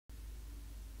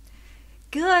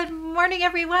Good morning,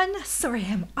 everyone. Sorry,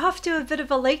 I'm off to a bit of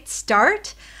a late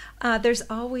start. There's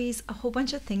always a whole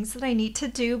bunch of things that I need to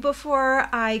do before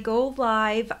I go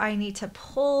live. I need to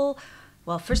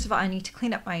first of all, I need to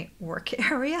clean up my work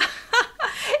area.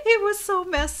 It was so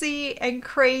messy and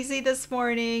crazy this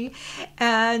morning.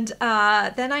 And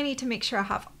then I need to make sure I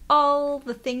have all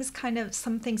the things,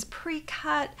 some things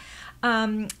pre-cut.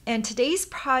 And today's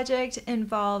project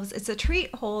involves, it's a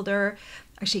treat holder.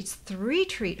 Actually, it's 3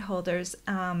 treat holders.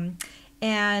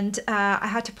 And I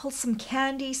had to pull some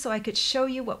candy so I could show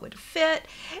you what would fit.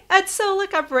 And so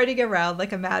look, I'm running around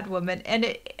like a mad woman.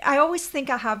 And I always think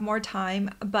I have more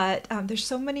time, but there's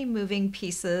so many moving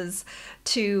pieces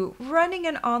to running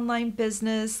an online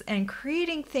business and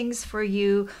creating things for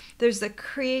you. There's the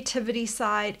creativity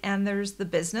side and there's the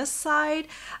business side,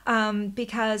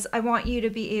 because I want you to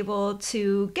be able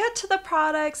to get to the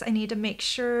products. I need to make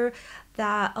sure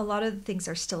that a lot of the things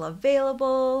are still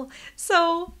available.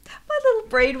 So my little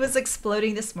brain was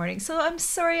exploding this morning. So I'm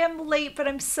sorry I'm late, but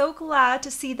I'm so glad to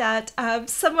see that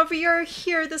some of you are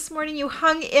here this morning. You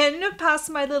hung in past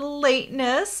my little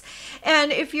lateness.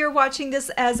 And if you're watching this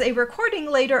as a recording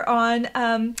later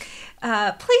on,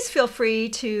 please feel free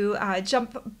to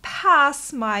jump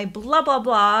past my blah, blah,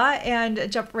 blah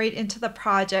and jump right into the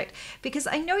project, because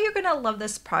I know you're going to love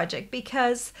this project.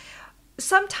 Because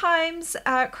sometimes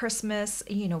at Christmas,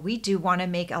 we do want to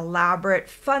make elaborate,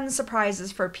 fun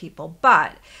surprises for people,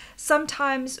 but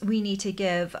sometimes we need to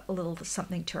give a little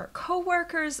something to our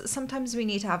coworkers. Sometimes we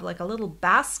need to have like a little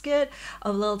basket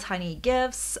of little tiny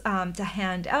gifts to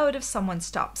hand out if someone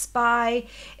stops by.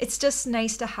 It's just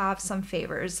nice to have some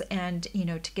favors and,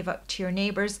 to give up to your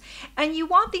neighbors. And you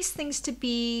want these things to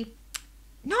be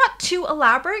not too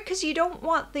elaborate, because you don't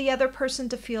want the other person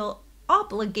to feel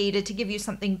obligated to give you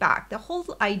something back. The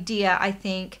whole idea, I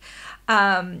think,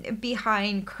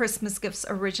 behind Christmas gifts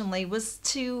originally was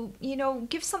to,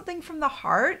 give something from the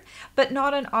heart, but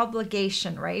not an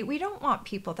obligation, right? We don't want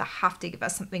people to have to give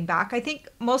us something back. I think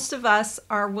most of us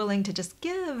are willing to just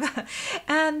give,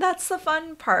 and that's the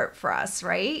fun part for us,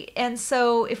 right? And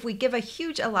so if we give a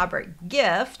huge elaborate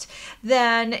gift,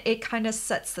 then it kind of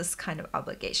sets this kind of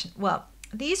obligation. Well,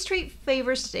 these treat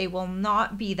favors today will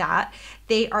not be that.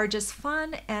 They are just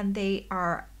fun and they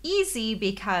are easy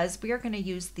because we are going to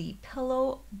use the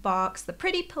pillow box, the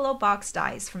pretty pillow box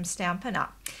dies from Stampin'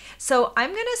 Up. So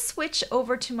I'm going to switch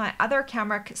over to my other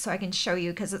camera so I can show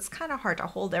you, because it's kind of hard to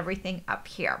hold everything up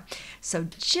here. So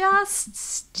just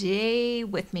stay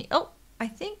with me. Oh, I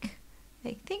think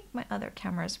my other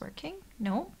camera is working.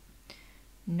 No,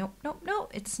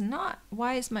 it's not.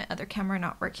 Why is my other camera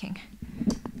not working?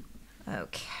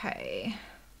 Okay,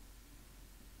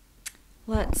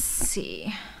 let's see.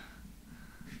 I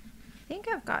think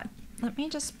I've got, let me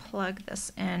just plug this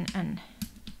in, and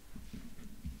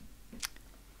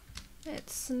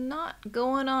it's not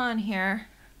going on here.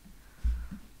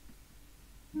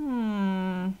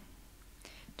 Don't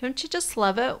you just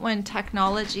love it when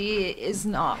technology is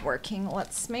not working?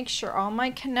 Let's make sure all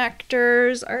my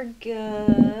connectors are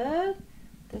good.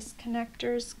 This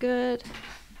connector is good.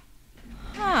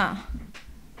 Huh.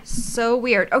 So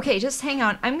weird. Okay, just hang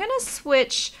on. I'm going to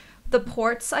switch the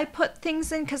ports I put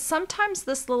things in, because sometimes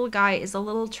this little guy is a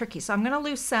little tricky. So I'm going to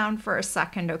lose sound for a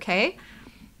second, okay?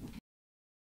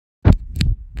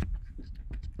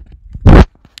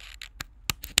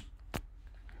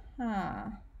 Huh.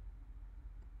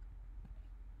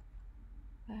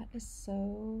 That is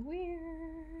so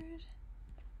weird.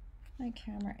 My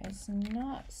camera is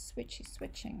not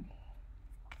switching.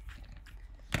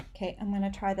 Okay, I'm going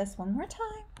to try this one more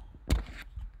time.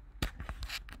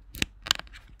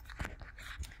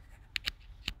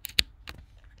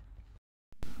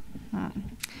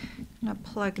 I'm going to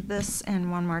plug this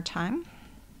in one more time.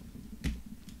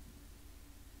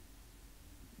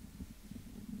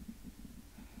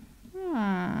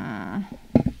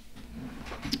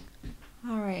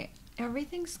 All right,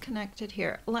 everything's connected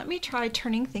here. Let me try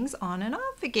turning things on and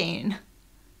off again.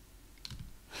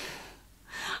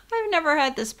 I've never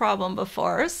had this problem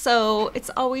before, so it's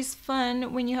always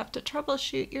fun when you have to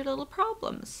troubleshoot your little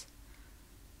problems.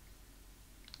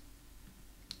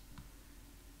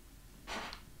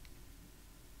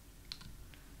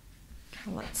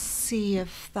 Okay, let's see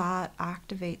if that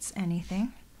activates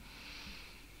anything.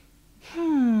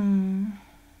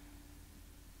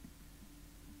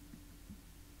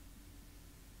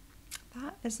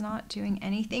 That is not doing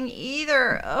anything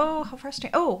either. Oh, how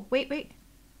frustrating. Oh, wait.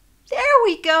 There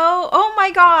we go. Oh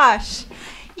my gosh.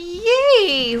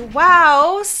 Yay.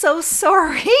 Wow. So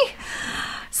sorry.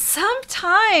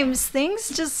 sometimes things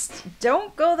just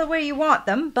don't go the way you want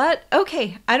them, but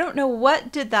okay, I don't know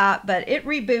what did that, but it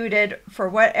rebooted for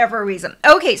whatever reason.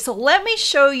 Okay, so let me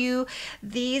show you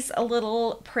these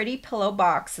little pretty pillow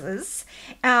boxes.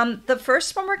 The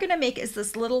first one we're going to make is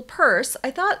this little purse.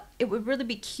 I thought it would really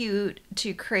be cute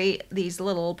to create these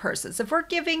little purses. If we're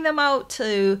giving them out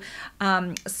to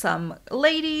some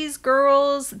ladies,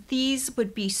 girls, these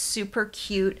would be super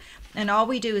cute. And all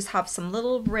we do is have some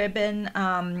little ribbon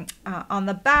on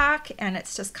the back, and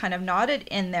it's just kind of knotted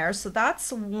in there. So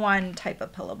that's one type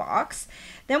of pillow box.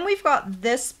 Then we've got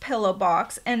this pillow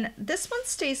box, and this one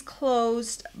stays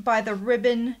closed by the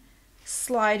ribbon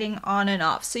sliding on and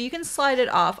off. So you can slide it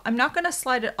off. I'm not going to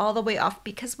slide it all the way off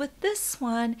because with this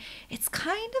one, it's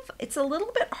a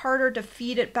little bit harder to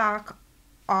feed it back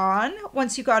on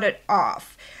once you got it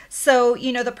off. So,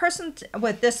 you know, the person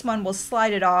with this one will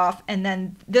slide it off, and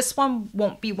then this one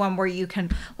won't be one where you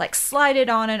can like slide it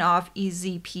on and off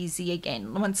easy peasy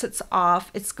again. Once it's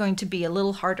off, it's going to be a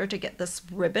little harder to get this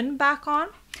ribbon back on.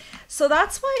 So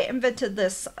that's why I invented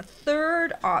this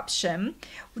third option.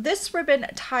 This ribbon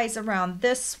ties around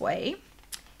this way,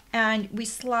 and we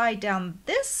slide down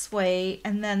this way,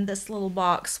 and then this little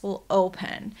box will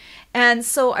open. And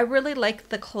so I really like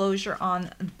the closure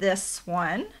on this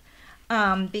one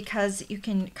because you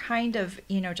can kind of,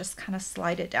 you know, just kind of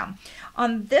slide it down.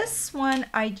 On this one,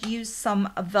 I'd use some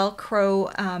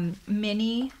Velcro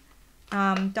mini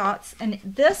dots. And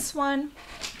this one,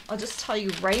 I'll just tell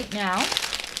you right now,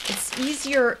 it's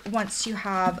easier once you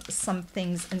have some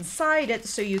things inside it,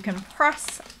 so you can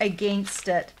press against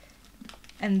it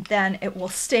and then it will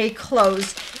stay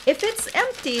closed. If it's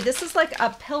empty, this is like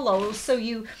a pillow, so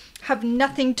you have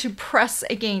nothing to press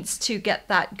against to get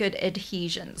that good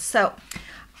adhesion. So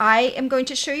I am going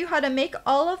to show you how to make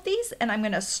all of these, and I'm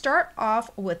going to start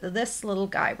off with this little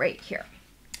guy right here.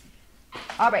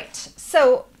 All right,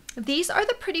 so these are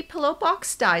the pretty pillow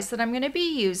box dies that I'm going to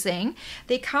be using.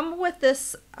 They come with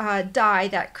this die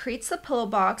that creates a pillow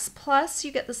box, plus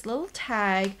you get this little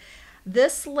tag,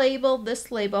 this label,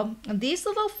 and these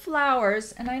little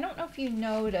flowers. And I don't know if you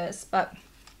notice, but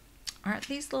aren't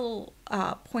these little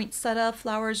poinsettia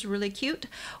flowers really cute?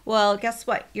 Well, guess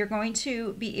what? You're going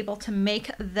to be able to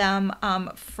make them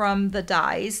from the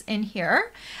dies in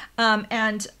here.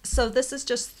 And so this is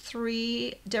just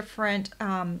 3 different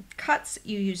cuts.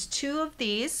 You use 2 of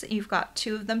these. You've got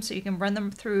 2 of them, so you can run them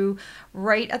through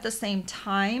right at the same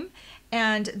time.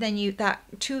 And then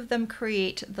 2 of them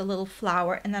create the little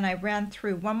flower, and then I ran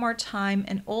through one more time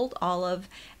an old olive,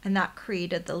 and that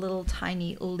created the little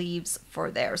tiny leaves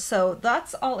for there. So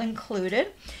that's all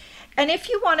included. And if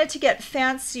you wanted to get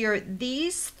fancier,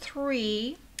 these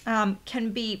 3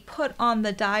 can be put on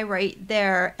the die right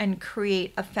there and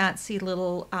create a fancy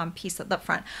little piece at the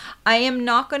front. I am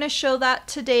not going to show that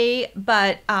today,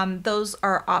 but those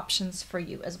are options for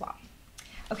you as well.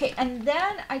 Okay, and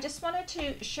then I just wanted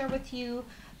to share with you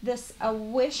this A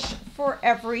Wish for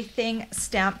Everything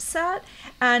stamp set,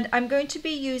 and I'm going to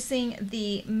be using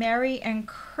the Merry and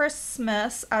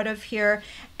Christmas out of here,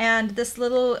 and this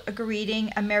little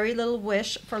greeting, a merry little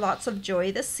wish for lots of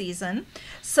joy this season.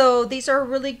 So these are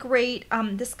really great.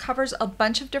 This covers a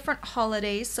bunch of different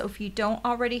holidays, so if you don't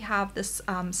already have this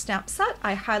stamp set,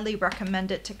 I highly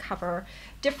recommend it to cover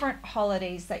different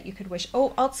holidays that you could wish.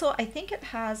 Oh, also I think it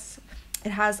has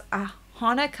a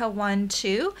Hanukkah one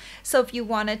too. So if you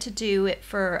wanted to do it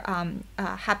for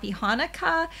Happy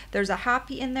Hanukkah, there's a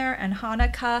happy in there and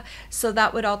Hanukkah. So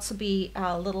that would also be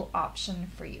a little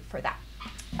option for you for that.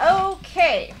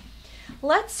 Okay,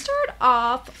 let's start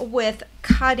off with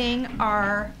cutting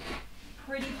our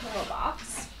pretty pillow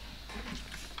box.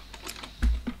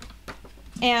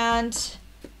 And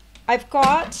I've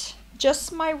got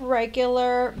just my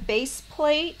regular base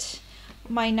plate,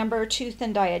 my number 2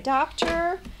 thin die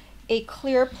adapter, a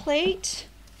clear plate.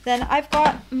 Then I've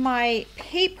got my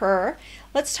paper.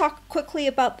 Let's talk quickly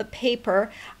about the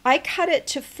paper. I cut it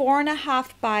to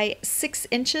 4.5 by 6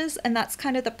 inches, and that's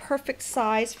kind of the perfect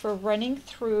size for running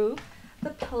through the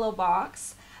pillow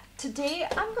box. Today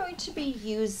I'm going to be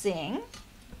using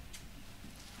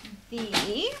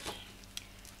the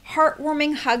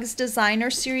Heartwarming Hugs Designer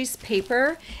Series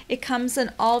paper. It comes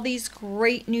in all these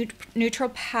great neutral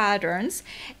patterns,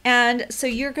 and so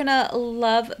you're gonna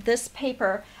love this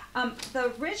paper.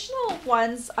 The original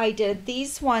ones I did,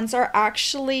 these ones are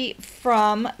actually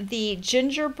from the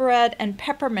gingerbread and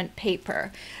peppermint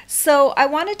paper. So I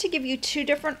wanted to give you 2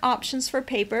 different options for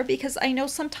paper, because I know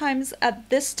sometimes at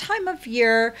this time of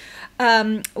year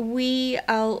we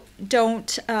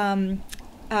don't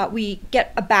we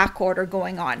get a back order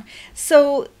going on.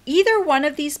 So either one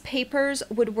of these papers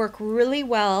would work really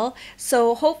well.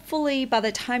 So hopefully by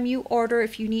the time you order,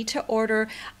 if you need to order,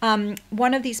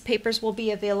 one of these papers will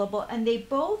be available, and they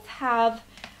both have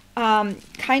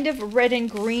kind of red and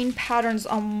green patterns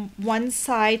on one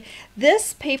side.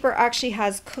 This paper actually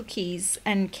has cookies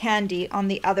and candy on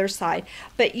the other side,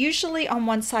 but usually on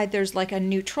one side there's like a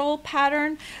neutral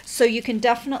pattern, so you can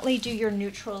definitely do your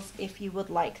neutrals if you would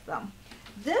like them.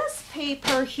 This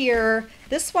paper here,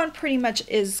 this one pretty much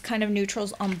is kind of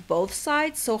neutrals on both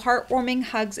sides, so heartwarming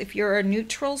hugs if you're a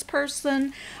neutrals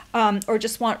person, or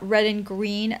just want red and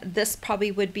green, this probably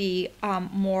would be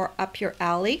more up your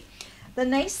alley. The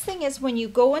nice thing is when you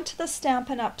go into the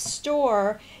Stampin' Up!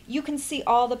 Store, you can see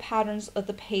all the patterns of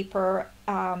the paper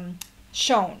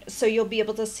shown, so you'll be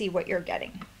able to see what you're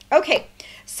getting. Okay,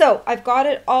 so I've got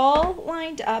it all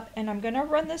lined up, and I'm going to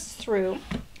run this through.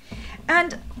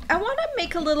 And I want to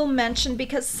make a little mention,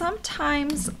 because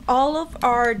sometimes all of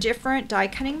our different die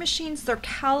cutting machines, they're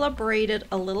calibrated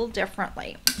a little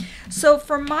differently. So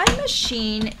for my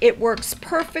machine, it works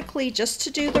perfectly just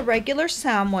to do the regular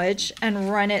sandwich and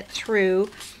run it through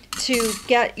to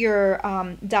get your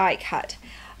die cut.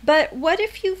 But what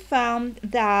if you found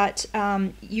that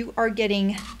you are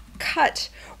getting cut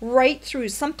right through?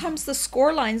 Sometimes the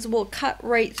score lines will cut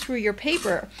right through your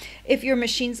paper if your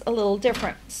machine's a little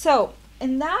different. So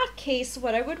in that case,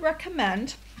 what I would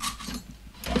recommend,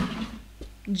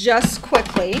 just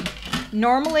quickly,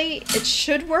 normally it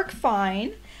should work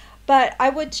fine, but I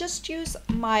would just use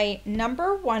my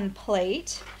number 1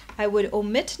 plate. I would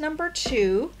omit number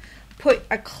 2, put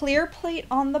a clear plate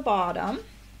on the bottom,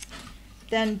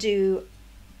 then do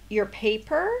your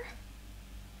paper,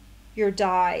 your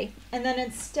die, and then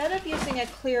instead of using a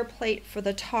clear plate for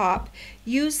the top,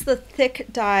 use the thick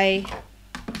die,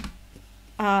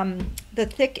 the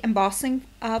thick embossing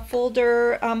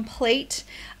folder plate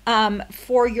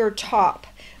for your top.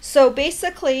 So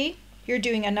basically you're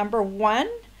doing a number 1,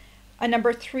 a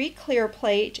number 3 clear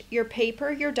plate, your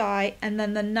paper, your die, and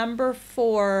then the number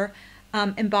 4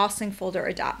 embossing folder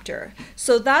adapter.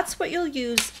 So that's what you'll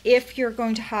use if you're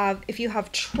going to have, if you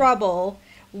have trouble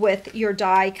with your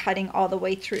die cutting all the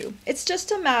way through. It's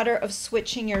just a matter of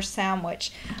switching your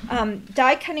sandwich.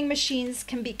 Die cutting machines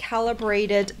can be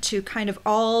calibrated to kind of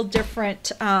all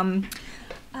different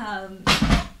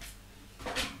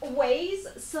ways,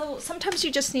 so sometimes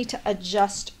you just need to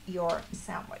adjust your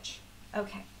sandwich.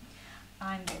 Okay,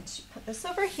 I'm going to put this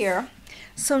over here.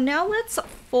 So now let's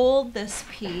fold this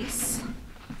piece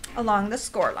along the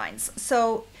score lines.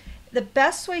 So the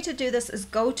best way to do this is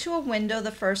go to a window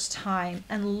the first time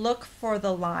and look for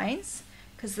the lines,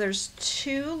 because there's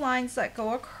 2 lines that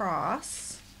go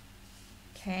across.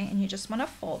 Okay, and you just want to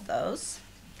fold those.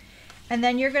 And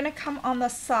then you're going to come on the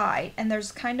side, and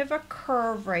there's kind of a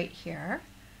curve right here.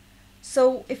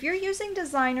 So if you're using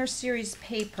designer series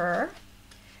paper,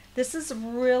 this is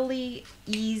really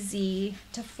easy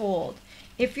to fold.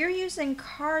 If you're using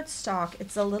cardstock,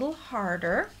 it's a little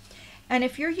harder. And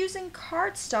if you're using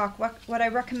cardstock, what I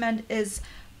recommend is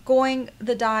going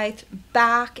the die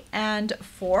back and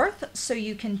forth so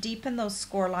you can deepen those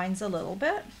score lines a little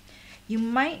bit. You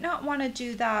might not want to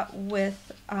do that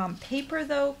with paper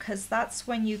though, because that's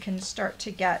when you can start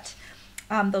to get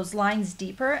those lines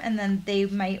deeper, and then they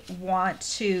might want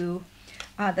to,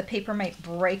 the paper might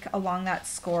break along that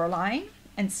score line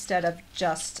instead of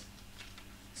just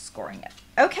scoring it.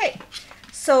 Okay,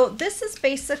 so this is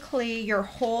basically your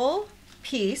whole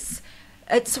piece.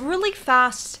 It's really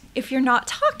fast if you're not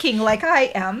talking like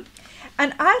I am.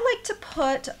 And I like to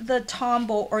put the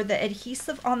Tombow or the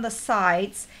adhesive on the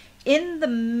sides in the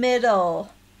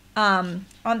middle, on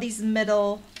these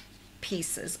middle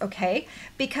pieces, okay?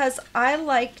 Because I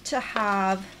like to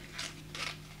have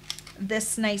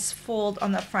this nice fold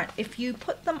on the front. If you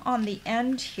put them on the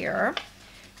end here,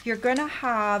 you're gonna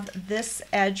have this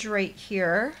edge right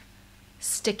here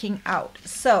sticking out.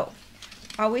 So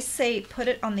I always say put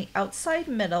it on the outside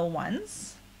middle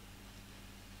ones.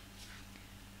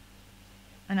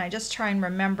 And I just try and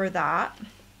remember that.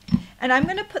 And I'm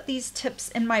gonna put these tips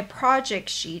in my project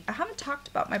sheet. I haven't talked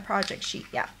about my project sheet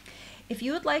yet. If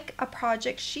you would like a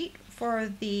project sheet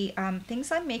for the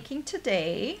things I'm making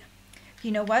today,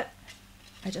 you know what?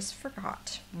 I just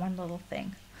forgot one little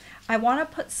thing. I want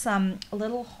to put some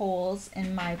little holes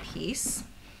in my piece.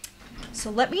 So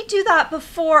let me do that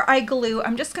before I glue.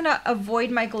 I'm just going to avoid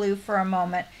my glue for a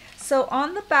moment. So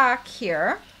on the back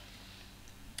here,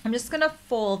 I'm just going to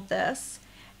fold this,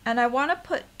 and I want to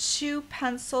put 2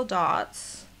 pencil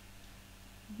dots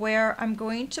where I'm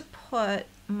going to put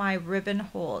my ribbon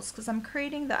holes, because I'm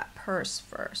creating that purse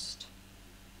first.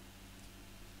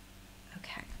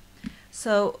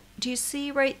 So do you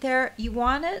see right there? You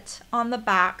want it on the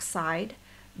back side,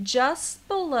 just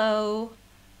below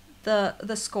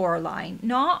the score line,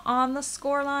 not on the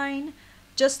score line,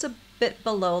 just a bit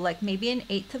below, like maybe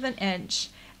 1/8 of an inch,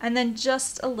 and then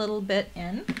just a little bit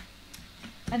in.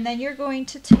 And then you're going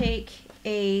to take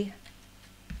a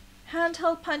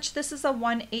handheld punch. This is a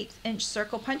 1/8 inch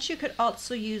circle punch. You could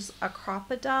also use a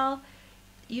crocodile.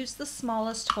 Use the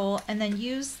smallest hole and then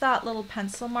use that little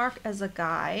pencil mark as a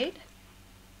guide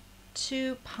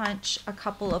to punch a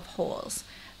couple of holes.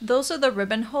 Those are the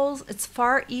ribbon holes. It's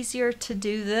far easier to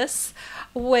do this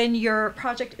when your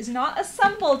project is not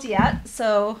assembled yet.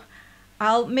 So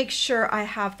I'll make sure I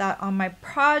have that on my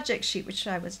project sheet, which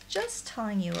I was just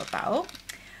telling you about.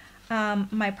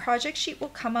 My project sheet will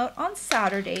come out on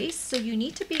Saturdays, so you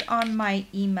need to be on my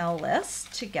email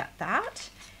list to get that.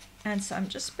 And so I'm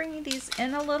just bringing these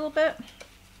in a little bit,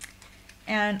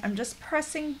 and I'm just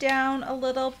pressing down a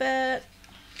little bit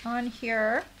on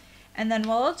here. And then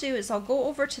what I'll do is I'll go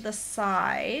over to the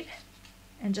side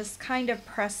and just kind of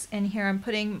press in here. I'm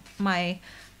putting my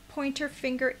pointer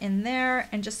finger in there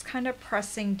and just kind of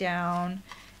pressing down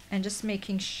and just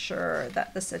making sure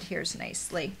that this adheres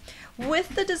nicely.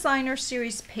 With the designer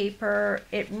series paper,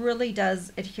 it really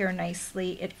does adhere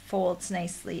nicely. It folds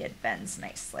nicely, it bends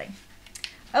nicely.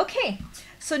 Okay,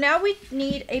 so now we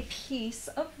need a piece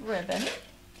of ribbon,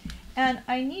 and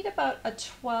I need about a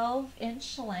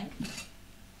 12-inch length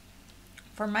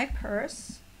for my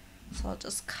purse. So I'll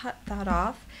just cut that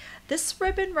off. This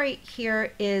ribbon right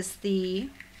here is the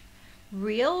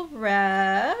Real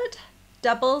Red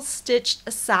double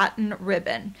stitched satin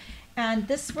ribbon, and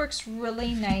this works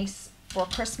really nice for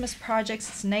Christmas projects.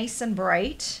 It's nice and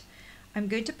bright. I'm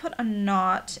going to put a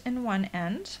knot in one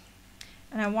end,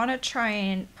 and I want to try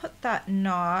and put that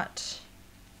knot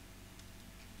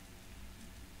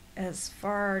as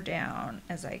far down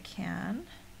as I can.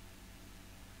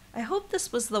 I hope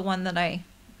this was the one that I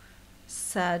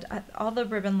said. All the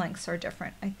ribbon lengths are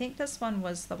different. I think this one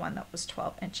was the one that was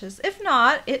 12 inches. If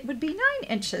not, it would be 9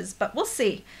 inches, but we'll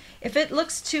see. If it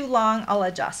looks too long, I'll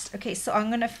adjust. Okay, so I'm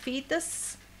going to feed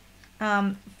this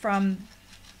from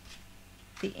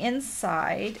the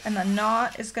inside, and the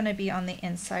knot is going to be on the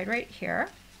inside right here.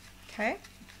 Okay,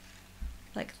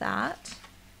 like that.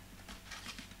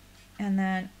 And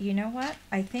then, you know what?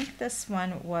 I think this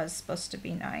one was supposed to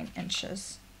be 9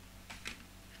 inches.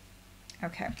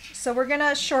 Okay, so we're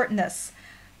gonna shorten this.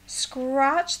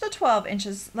 Scratch the 12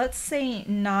 inches, let's say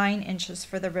 9 inches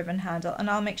for the ribbon handle, and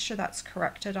I'll make sure that's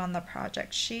corrected on the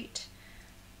project sheet.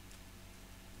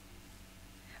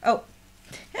 Oh,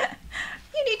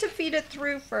 you need to feed it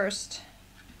through first.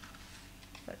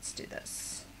 Let's do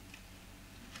this.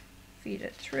 Feed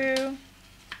it through.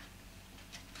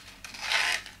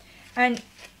 And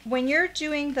when you're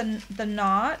doing the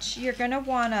notch, you're gonna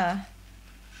wanna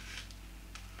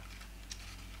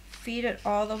feed it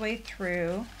all the way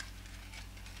through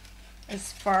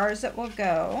as far as it will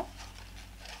go.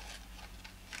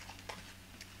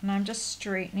 And I'm just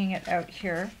straightening it out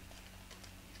here.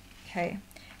 Okay,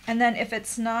 and then if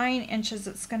it's 9 inches,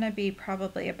 it's going to be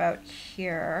probably about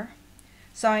here.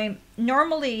 So I'm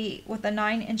normally with a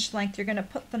 9-inch length, you're going to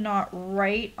put the knot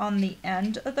right on the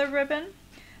end of the ribbon,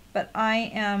 but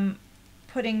I am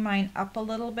putting mine up a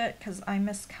little bit because I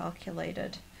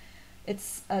miscalculated.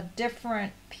 It's a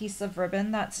different piece of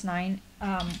ribbon that's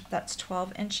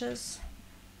 12 inches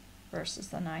versus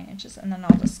the 9 inches, and then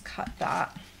I'll just cut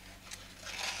that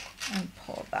and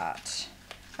pull that.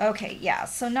 Okay, yeah,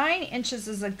 so 9 inches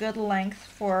is a good length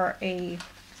for a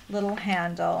little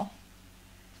handle,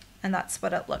 and that's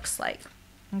what it looks like.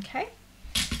 Okay.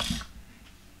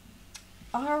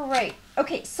 All right.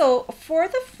 Okay, so for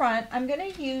the front, I'm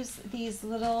going to use these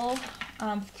little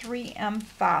 3M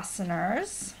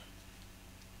fasteners.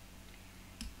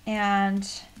 And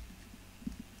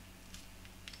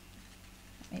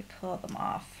let me pull them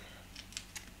off.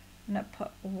 I'm going to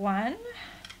put one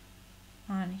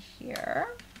on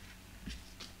here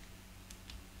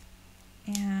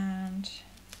and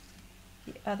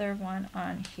the other one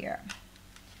on here.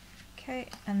 Okay,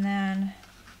 and then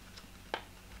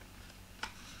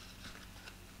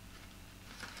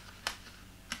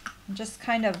I'm just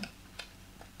kind of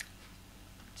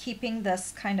keeping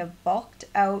this kind of bulked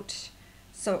out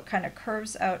so it kind of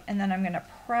curves out, and then I'm going to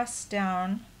press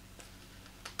down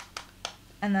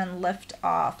and then lift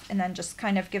off, and then just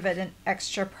kind of give it an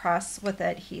extra press with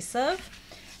adhesive.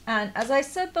 And as I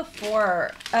said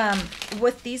before,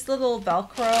 with these little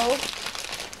Velcro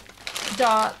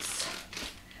dots,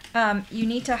 you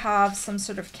need to have some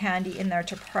sort of candy in there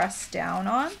to press down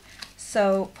on.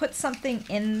 So put something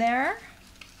in there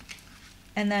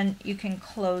and then you can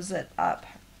close it up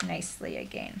nicely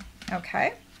again.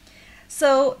 Okay,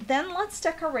 so then let's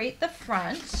decorate the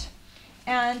front.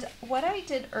 And what I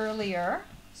did earlier,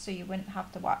 so you wouldn't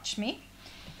have to watch me,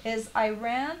 is I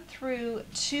ran through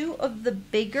 2 of the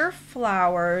bigger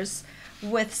flowers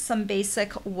with some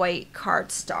basic white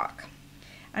cardstock.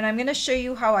 And I'm going to show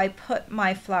you how I put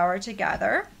my flower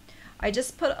together. I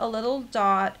just put a little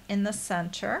dot in the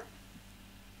center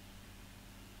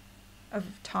of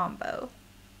Tombow.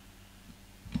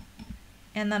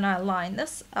 And then I line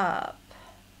this up.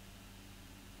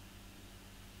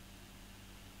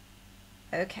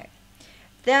 Okay.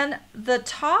 Then the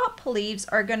top leaves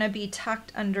are going to be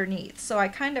tucked underneath. So I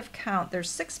kind of count, there's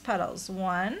 6 petals.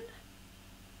 1,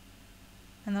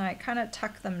 and then I kind of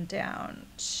tuck them down.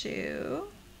 2,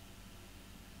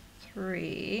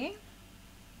 3,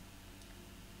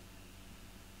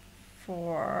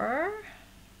 4,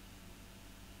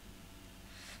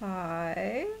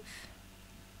 5,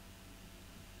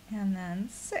 and then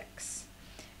 6.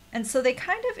 And so they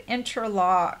kind of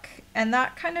interlock, and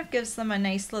that kind of gives them a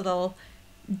nice little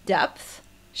depth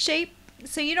shape.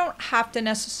 So you don't have to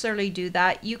necessarily do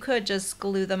that. You could just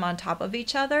glue them on top of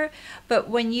each other, but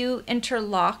when you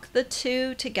interlock the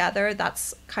 2 together,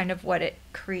 that's kind of what it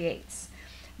creates.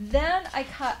 Then I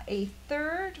cut a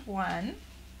 3rd one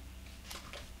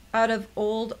out of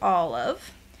old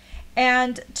olive,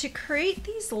 and to create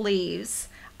these leaves,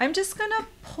 I'm just going to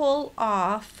pull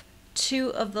off 2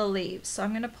 of the leaves. So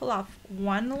I'm going to pull off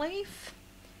 1 leaf,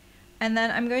 and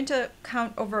then I'm going to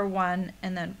count over 1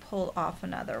 and then pull off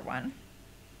another one.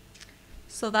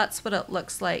 So that's what it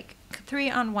looks like. 3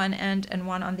 on one end and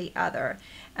 1 on the other.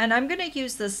 And I'm going to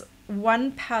use this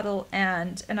 1 petal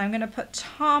end, and I'm going to put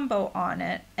Tombow on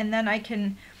it, and then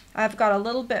I've got a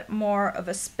little bit more of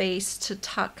a space to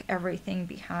tuck everything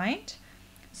behind.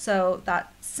 So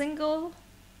that single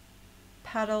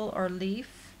petal or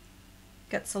leaf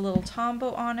gets a little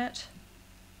Tombow on it,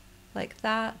 like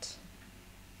that.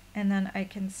 And then I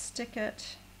can stick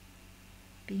it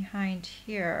behind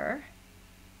here,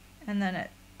 and then it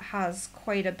has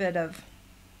quite a bit of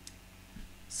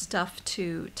stuff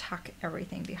to tuck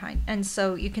everything behind. And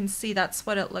so you can see that's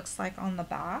what it looks like on the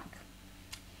back.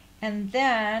 And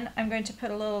then I'm going to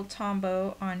put a little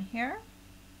Tombow on here,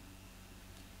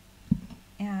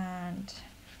 and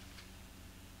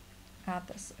add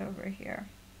this over here.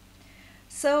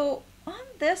 So on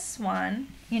this one,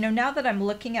 you know, now that I'm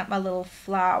looking at my little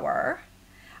flower,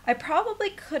 I probably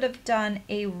could have done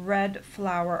a red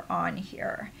flower on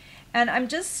here. And I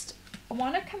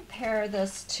want to compare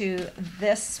this to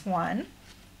this one,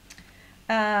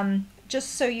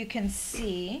 just so you can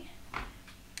see.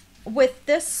 With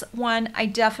this one, I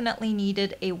definitely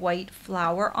needed a white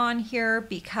flower on here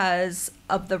because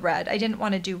of the red. I didn't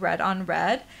want to do red on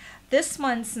red. This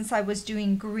one, since I was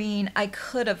doing green, I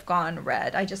could have gone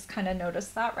red. I just kind of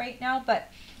noticed that right now,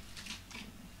 but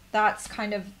that's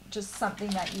kind of just something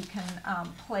that you can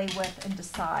play with and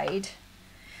decide.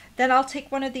 Then I'll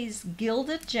take one of these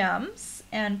gilded gems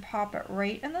and pop it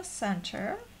right in the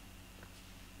center,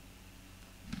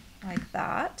 like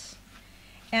that.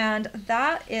 And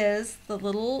that is the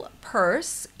little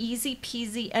purse, easy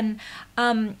peasy. And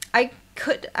I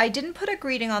didn't put a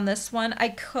greeting on this one. I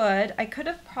could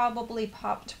have probably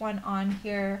popped one on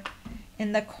here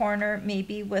in the corner,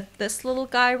 maybe with this little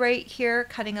guy right here,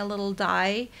 cutting a little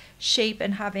die shape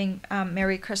and having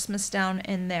Merry Christmas down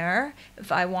in there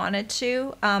if I wanted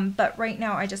to. But right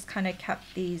now I just kind of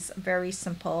kept these very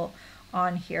simple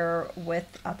on here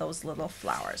with those little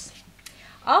flowers.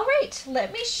 All right,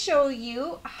 let me show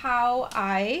you how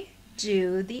I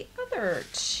do the other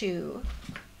 2.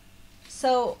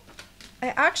 So I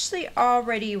actually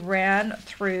already ran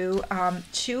through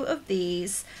 2 of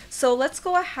these. So let's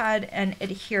go ahead and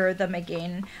adhere them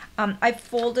again. I've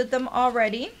folded them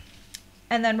already.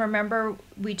 And then remember,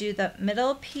 we do the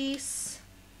middle piece,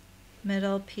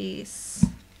 and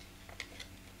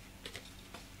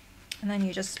then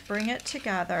you just bring it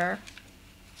together.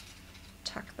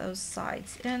 Tuck those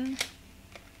sides in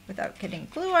without getting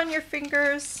glue on your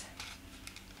fingers.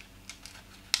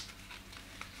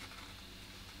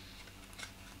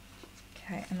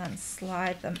 Okay, and then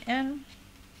slide them in.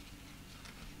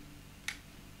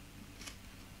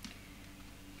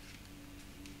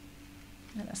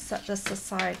 I'm going to set this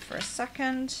aside for a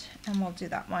second, and we'll do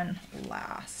that one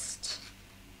last.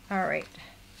 All right,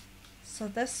 so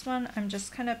this one, I'm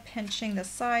just kind of pinching the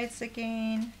sides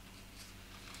again.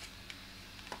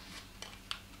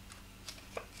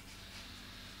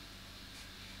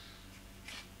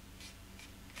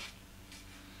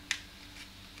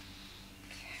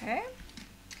 Okay,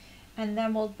 and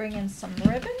then we'll bring in some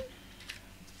ribbon.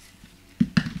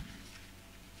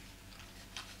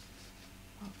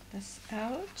 this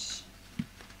out.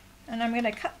 And I'm going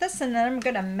to cut this and then I'm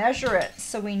going to measure it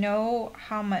so we know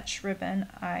how much ribbon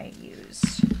I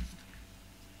used.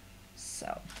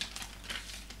 So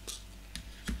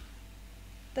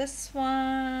this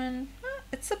one,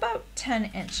 it's about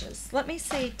 10 inches. Let me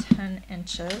say 10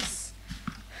 inches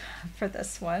for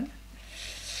this one.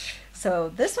 So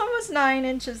this one was 9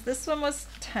 inches, this one was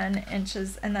 10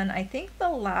 inches, and then I think the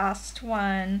last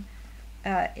one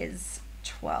is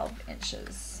 12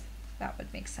 inches. That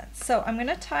would make sense. So I'm going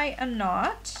to tie a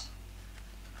knot.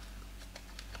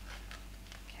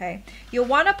 Okay, you'll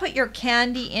want to put your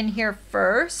candy in here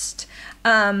first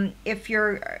if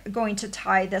you're going to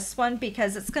tie this one,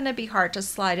 because it's going to be hard to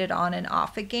slide it on and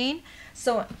off again.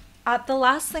 So the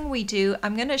last thing we do,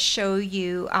 I'm going to show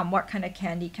you what kind of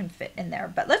candy can fit in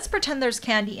there. But let's pretend there's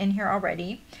candy in here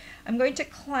already. I'm going to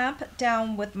clamp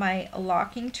down with my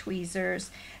locking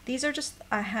tweezers. These are just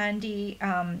a handy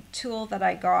tool that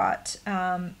I got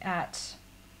at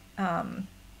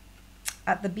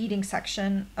the beading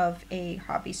section of a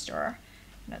hobby store.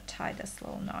 I'm going to tie this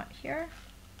little knot here.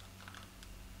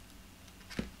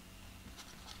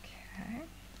 Okay.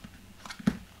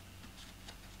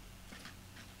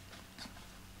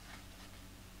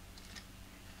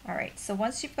 All right, so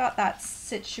once you've got that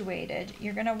situated,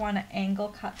 you're going to want to angle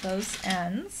cut those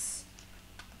ends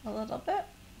a little bit.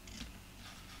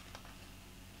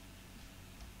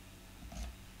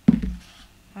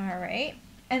 All right,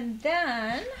 and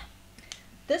then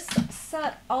this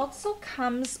set also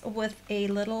comes with a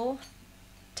little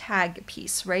tag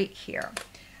piece right here.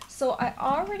 So I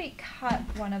already cut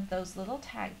one of those little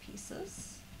tag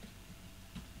pieces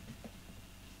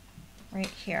right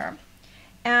here.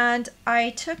 And I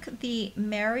took the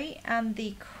Merry and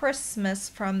the Christmas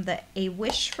from the A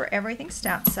Wish for Everything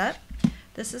stamp set.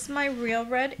 This is my Real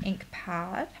Red ink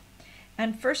pad.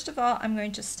 And first of all, I'm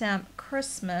going to stamp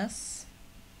Christmas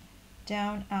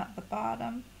down at the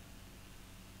bottom.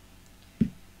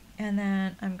 And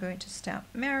then I'm going to stamp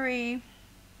Merry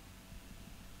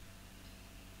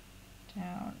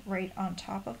down right on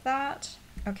top of that.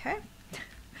 Okay.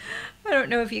 I don't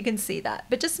know if you can see that,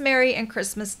 but just Merry and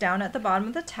Christmas down at the bottom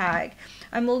of the tag.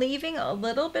 I'm leaving a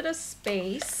little bit of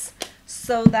space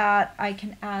so that I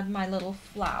can add my little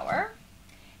flower.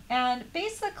 And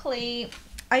basically,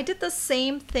 I did the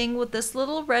same thing with this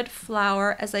little red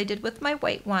flower as I did with my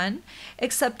white one,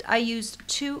 except I used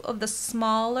two of the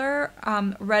smaller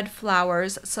red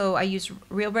flowers. So I used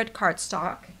Real Red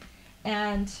cardstock,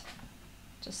 and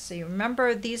just so you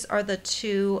remember, these are the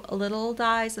two little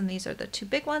dies and these are the two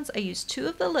big ones. I used two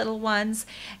of the little ones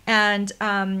and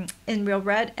in Real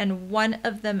Red and one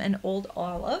of them in Old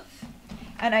Olive.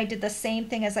 And I did the same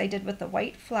thing as I did with the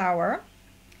white flower.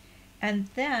 And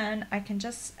then I can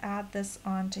just add this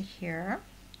onto here.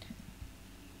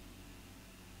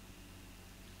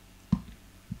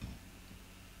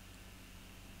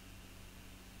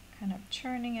 Kind of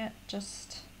churning it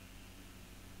just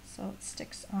so it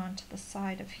sticks onto the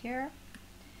side of here,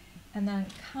 and then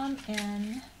come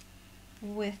in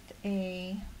with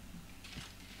where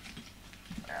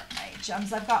are my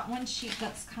gems? I've got one sheet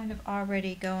that's kind of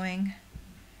already going,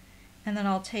 and then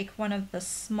I'll take one of the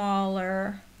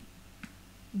smaller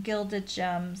gilded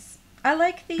gems. I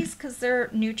like these because they're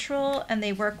neutral and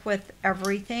they work with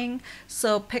everything.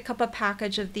 So pick up a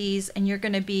package of these and you're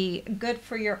going to be good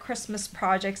for your Christmas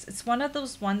projects. It's one of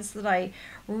those ones that I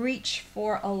reach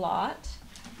for a lot.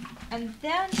 And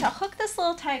then to hook this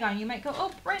little tag on, you might go,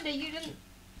 oh, Brenda, you didn't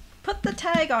put the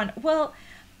tag on. Well,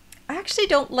 I actually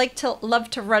don't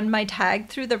love to run my tag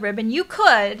through the ribbon. You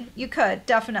could,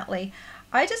 definitely.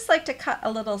 I just like to cut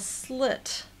a little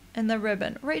slit in the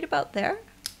ribbon right about there.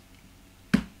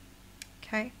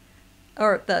 Okay,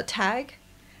 or the tag.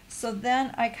 So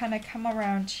then I kind of come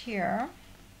around here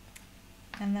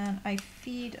and then I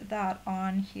feed that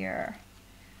on here.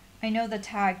 I know the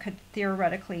tag could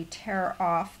theoretically tear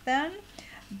off then,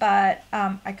 but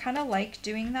I kind of like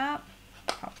doing that.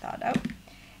 Pop that out.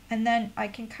 And then I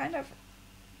can kind of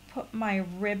put my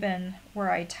ribbon where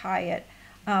I tie it.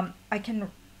 I can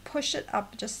push it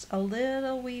up just a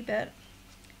little wee bit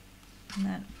and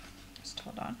then just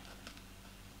hold on.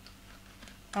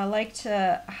 I like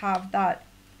to have that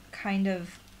kind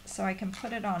of, so I can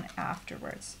put it on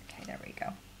afterwards. Okay, there we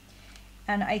go.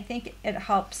 And I think it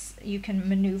helps, you can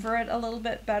maneuver it a little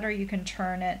bit better. You can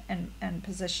turn it and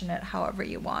position it however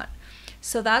you want.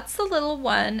 So that's the little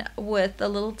one with the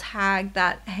little tag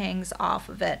that hangs off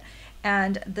of it.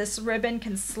 And this ribbon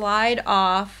can slide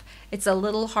off. It's a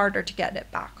little harder to get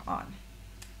it back on.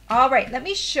 All right, let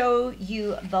me show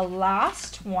you the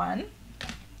last one.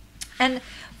 And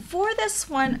for this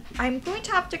one, I'm going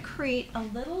to have to create a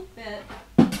little bit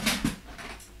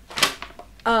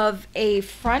of a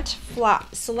front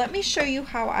flap. So let me show you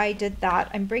how I did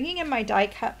that. I'm bringing in my die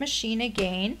cut machine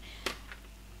again.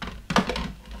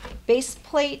 Base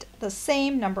plate the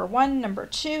same, number 1, number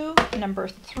 2, number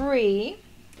 3.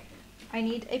 I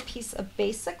need a piece of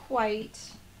basic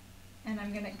white, and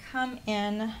I'm going to come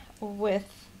in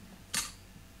with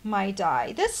my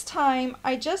die. This time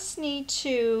I just need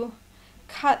to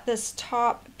cut this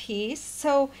top piece.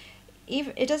 So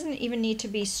it doesn't even need to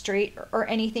be straight or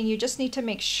anything. You just need to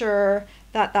make sure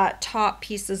that that top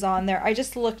piece is on there. I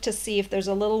just look to see if there's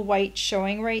a little white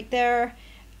showing right there,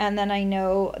 and then I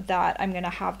know that I'm going to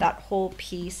have that whole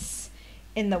piece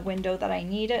in the window that I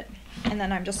need it. And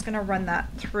then I'm just going to run that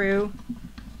through.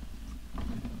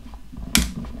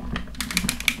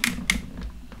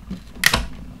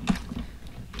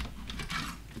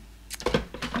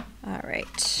 All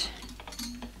right.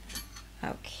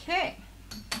 Okay.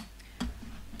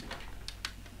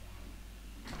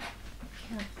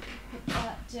 Put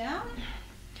that down.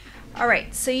 All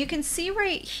right, so you can see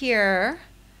right here,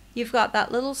 you've got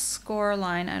that little score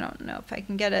line. I don't know if I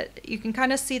can get it. You can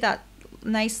kind of see that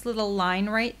nice little line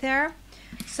right there.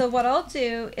 So what I'll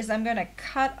do is I'm going to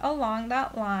cut along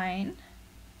that line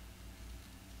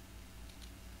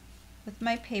with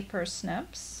my paper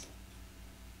snips.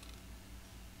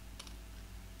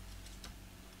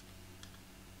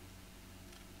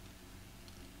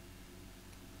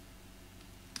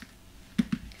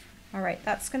 All right,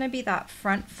 that's going to be that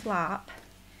front flap.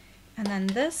 And then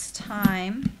this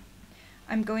time,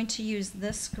 I'm going to use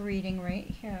this greeting right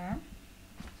here.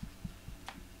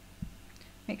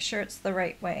 Make sure it's the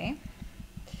right way.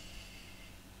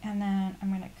 And then I'm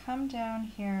going to come down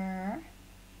here,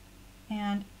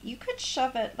 and you could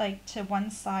shove it like to one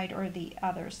side or the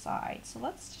other side. So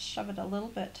let's just shove it a little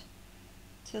bit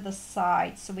to the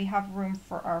side so we have room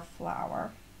for our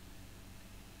flower.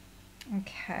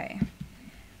 Okay.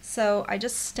 So I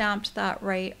just stamped that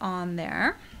right on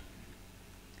there.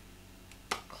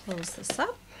 Close this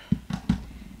up.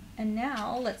 And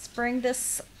now let's bring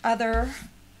this other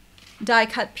die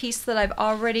cut piece that I've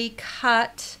already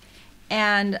cut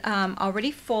and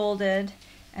already folded.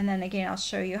 And then again, I'll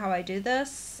show you how I do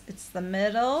this. It's the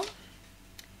middle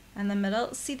and the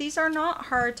middle. See, these are not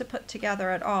hard to put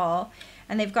together at all.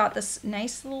 And they've got this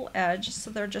nice little edge, so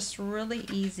they're just really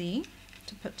easy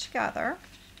to put together.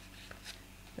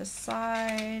 This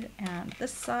side and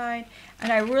this side.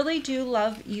 And I really do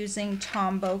love using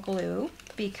Tombow glue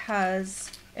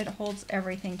because it holds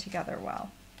everything together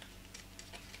well.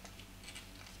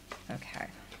 Okay.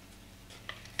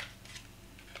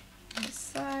 This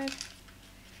side.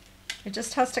 It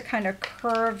just has to kind of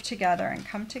curve together and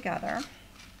come together.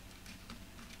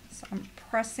 So I'm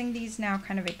pressing these now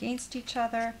kind of against each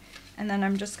other, and then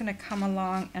I'm just going to come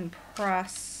along and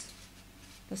press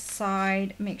the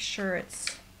side, make sure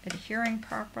it's adhering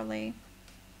properly.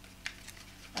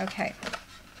 Okay,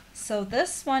 so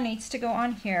this one needs to go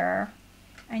on here,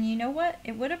 and you know what?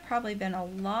 It would have probably been a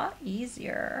lot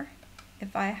easier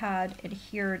if I had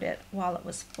adhered it while it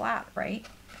was flat, right?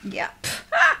 Yep.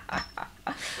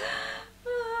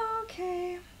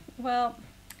 Okay, well,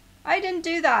 I didn't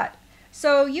do that.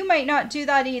 So you might not do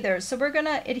that either. So we're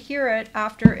gonna adhere it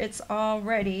after it's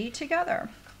already together.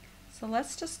 So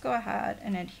let's just go ahead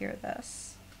and adhere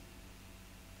this.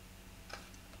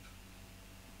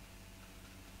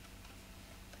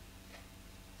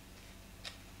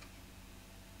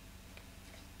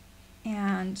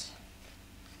 And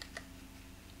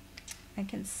I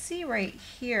can see right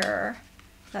here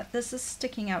that this is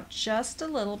sticking out just a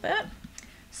little bit.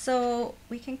 So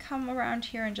we can come around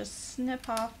here and just snip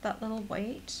off that little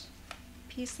white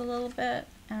piece a little bit,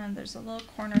 and there's a little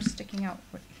corner sticking out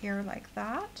here like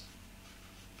that.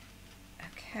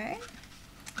 Okay.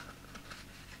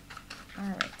 All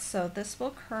right, so this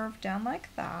will curve down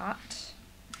like that.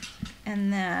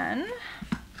 And then,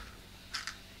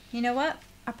 you know what?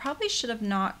 I probably should have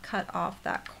not cut off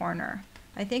that corner.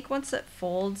 I think once it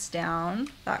folds down,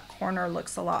 that corner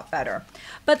looks a lot better.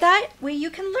 But that way you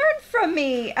can learn from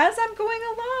me as I'm going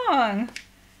along,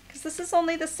 because this is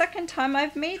only the second time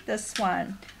I've made this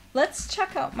one. Let's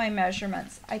check out my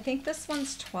measurements. I think this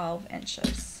one's 12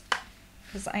 inches,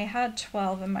 because I had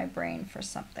 12 in my brain for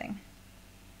something.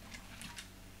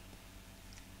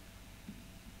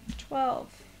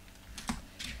 12.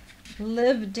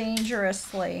 Live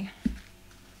dangerously.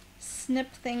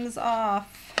 Snip things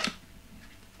off.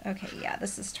 Okay, yeah,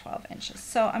 this is 12 inches.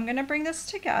 So I'm going to bring this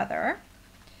together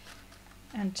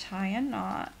and tie a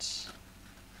knot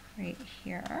right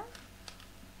here,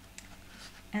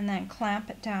 and then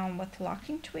clamp it down with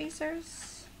locking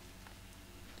tweezers.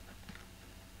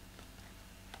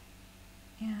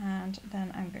 And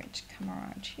then I'm going to come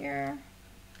around here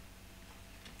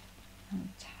and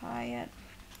tie it.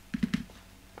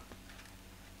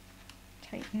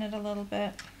 Tighten it a little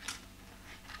bit.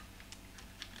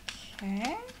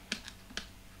 Okay.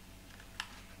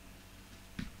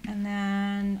 And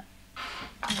then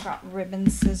I've got ribbon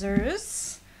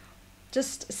scissors.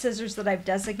 Just scissors that I've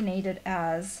designated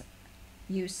as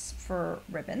use for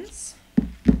ribbons.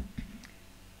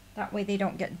 That way they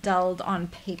don't get dulled on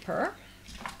paper.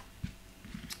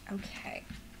 Okay.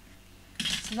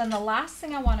 So then the last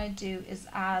thing I want to do is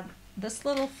add this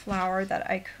little flower that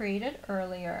I created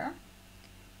earlier.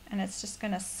 And it's just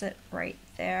going to sit right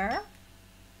there.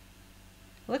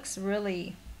 Looks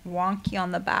really wonky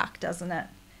on the back, doesn't it?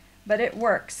 But it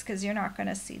works because you're not going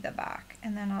to see the back.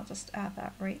 And then I'll just add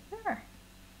that right there.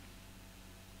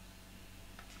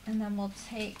 And then we'll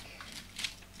take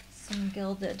some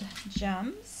gilded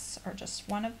gems, or just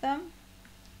one of them,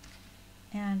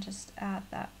 and just add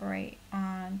that right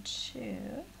onto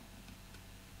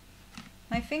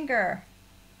my finger.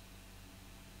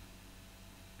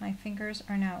 My fingers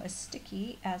are now as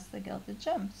sticky as the gilded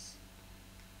gems.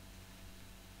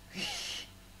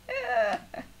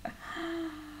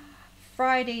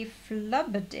 Friday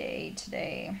Flubba Day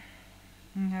today.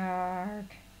 Arg.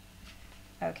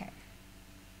 Okay.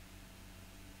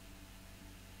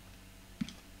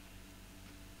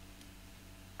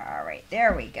 All right,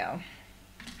 there we go.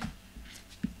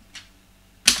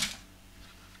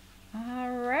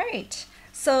 All right,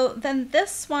 so then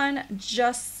this one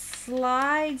just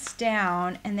slides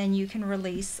down and then you can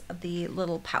release the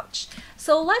little pouch.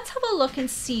 So let's have a look and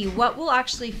see what will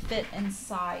actually fit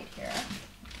inside here.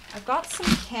 I've got some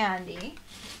candy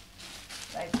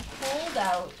that I've pulled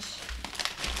out,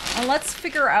 and let's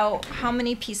figure out how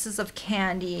many pieces of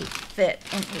candy fit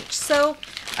in each. So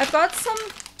I've got some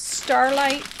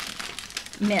Starlight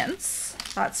mints.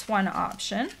 That's one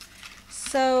option.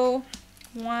 So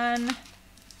 1,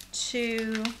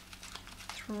 2,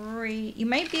 3. You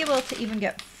might be able to even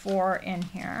get 4 in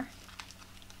here.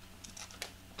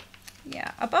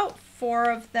 Yeah, about 4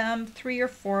 of them, 3 or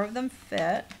 4 of them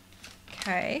fit.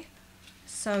 Okay,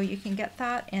 so you can get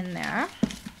that in there.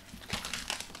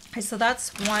 Okay, so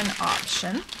that's one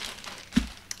option.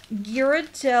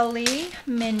 Ghirardelli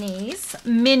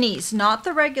minis, not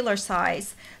the regular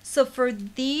size. So for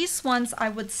these ones, I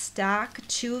would stack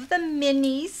 2 of the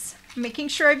minis, making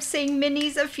sure I'm saying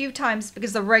minis a few times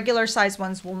because the regular size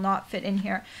ones will not fit in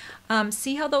here.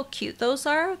 See how cute those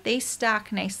are? They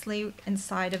stack nicely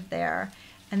inside of there,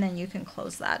 and then you can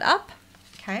close that up.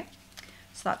 Okay,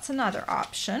 so that's another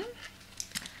option.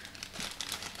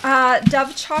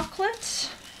 Dove chocolate,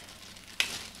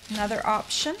 another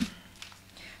option.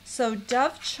 So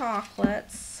Dove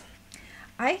chocolates,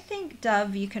 I think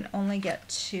Dove you can only get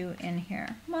 2 in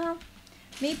here. Well,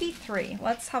 maybe 3.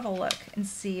 Let's have a look and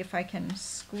see if I can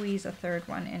squeeze a 3rd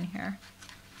one in here.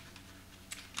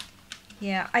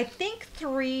 Yeah, I think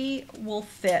 3 will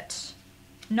fit.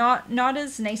 Not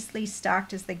as nicely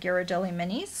stacked as the Ghirardelli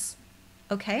minis.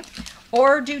 Okay,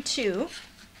 or do 2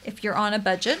 if you're on a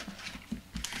budget.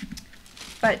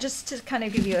 But just to kind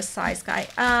of give you a size guide,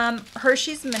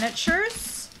 Hershey's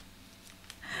miniatures.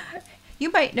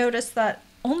 You might notice that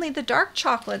only the dark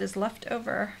chocolate is left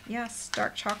over. Yes,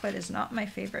 dark chocolate is not my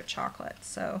favorite chocolate,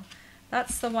 so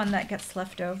that's the one that gets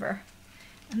left over.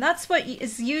 And that's what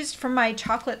is used for my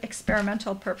chocolate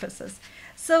experimental purposes.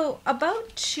 So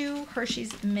about 2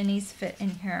 Hershey's minis fit in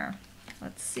here.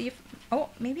 Let's see if, oh,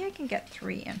 maybe I can get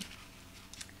 3 in.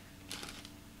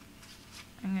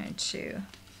 I'm going to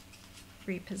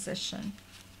reposition.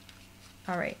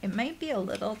 All right, it might be a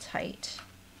little tight.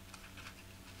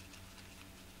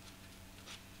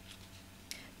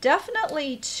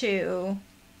 Definitely 2,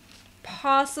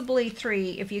 possibly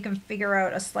 3 if you can figure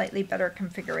out a slightly better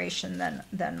configuration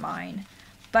than mine.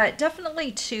 But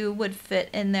definitely 2 would fit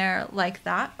in there like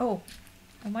that. Oh,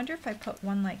 I wonder if I put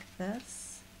one like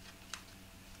this.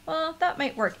 Well, that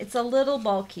might work. It's a little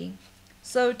bulky.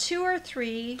 So 2 or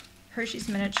 3 Hershey's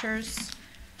miniatures.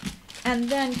 And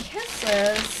then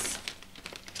kisses.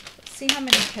 Let's see how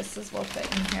many kisses will fit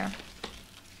in here.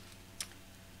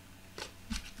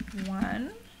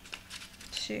 1,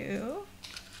 2,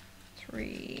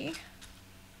 3,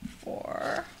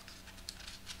 4.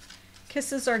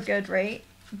 Kisses are good, right?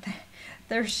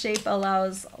 Their shape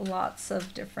allows lots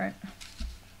of different.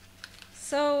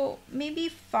 So maybe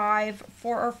 4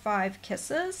 or 5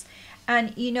 kisses.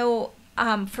 And you know,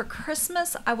 for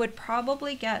Christmas, I would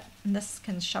probably get, and this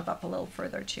can shove up a little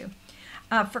further too.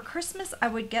 For Christmas, I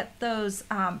would get those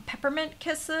peppermint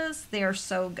kisses. They are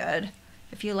so good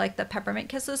if you like the peppermint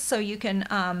kisses. So you can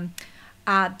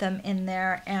add them in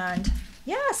there, and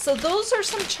yeah, so those are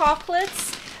some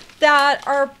chocolates that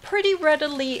are pretty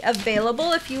readily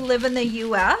available if you live in the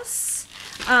US.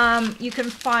 You can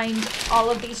find all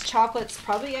of these chocolates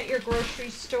probably at your grocery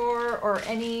store or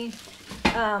any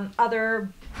other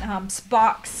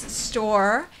box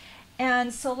store.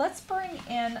 And so let's bring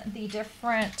in the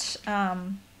different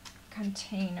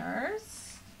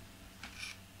containers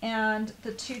and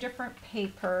the two different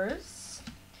papers.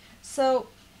 So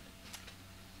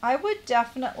I would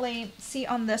definitely, see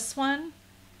on this one,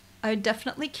 I would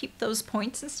definitely keep those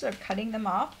points instead of cutting them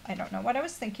off. I don't know what I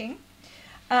was thinking.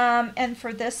 And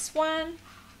for this one,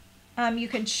 you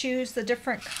can choose the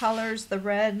different colors, the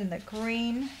red and the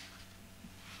green.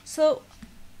 So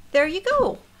there you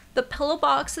go. The pillow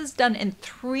box is done in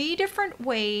 3 different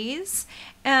ways,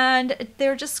 and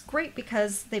they're just great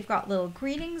because they've got little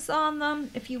greetings on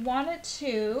them. If you wanted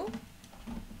to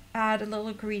add a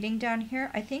little greeting down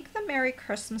here, I think the Merry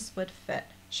Christmas would fit.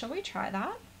 Shall we try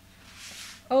that?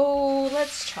 Oh,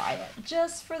 let's try it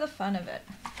just for the fun of it.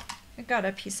 I got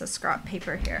a piece of scrap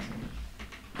paper here.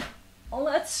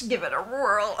 Let's give it a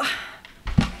whirl.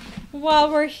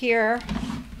 While we're here,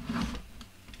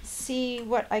 see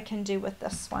what I can do with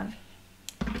this one.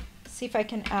 See if I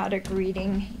can add a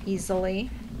greeting easily.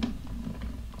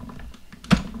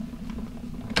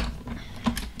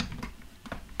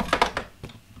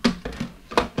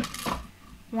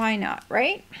 Why not,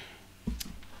 right?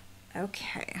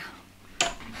 Okay.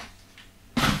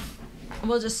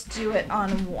 We'll just do it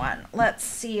on one. Let's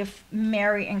see if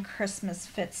Merry and Christmas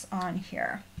fits on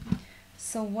here.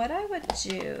 So what I would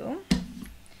do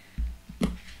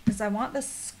is I want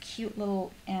this cute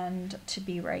little end to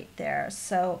be right there.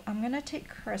 So I'm going to take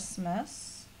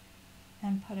Christmas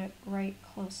and put it right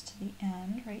close to the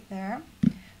end, right there.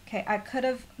 Okay, I could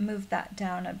have moved that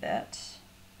down a bit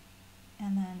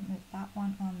and then move that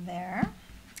one on there.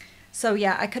 So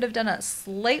yeah, I could have done a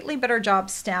slightly better job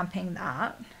stamping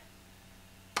that.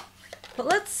 But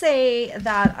let's say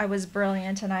that I was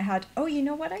brilliant and I had, oh, you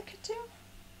know what I could do?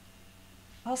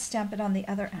 I'll stamp it on the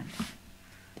other end.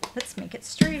 Let's make it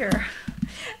straighter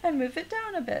and move it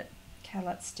down a bit. Okay,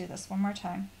 let's do this one more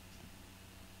time.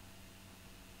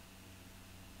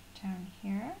 Down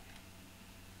here.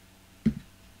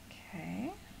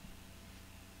 Okay.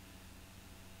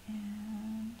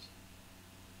 And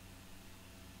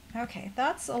okay,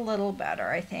 that's a little better,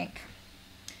 I think.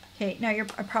 Okay, now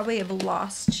I probably have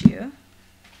lost you,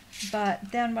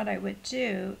 but then what I would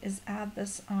do is add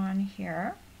this on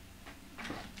here.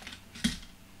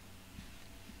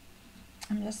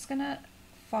 I'm just gonna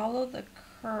follow the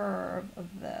curve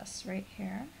of this right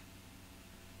here.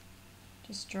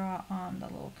 Just draw on the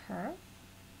little curve.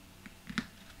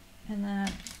 And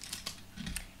then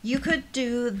you could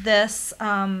do this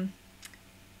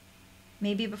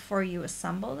maybe before you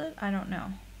assembled it, I don't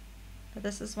know. But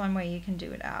this is one way you can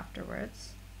do it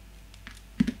afterwards.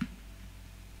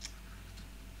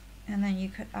 And then you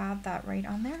could add that right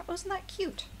on there. Oh, isn't that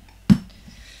cute?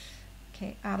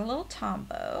 Okay, add a little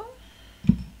tombow.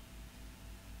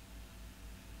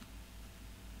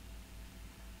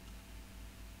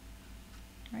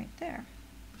 Right there.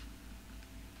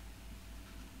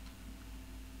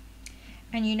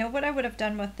 And you know what I would have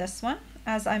done with this one?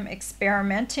 As I'm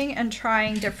experimenting and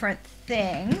trying different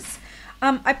things,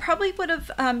 I probably would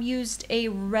have used a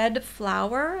red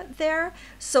flower there,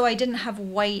 so I didn't have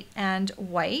white and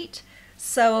white.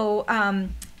 So,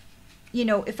 you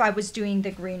know, if I was doing the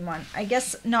green one, I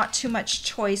guess not too much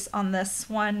choice on this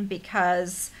one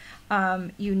because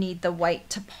you need the white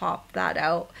to pop that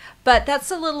out. But that's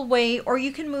a little way, or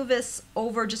you can move this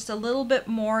over just a little bit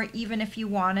more even if you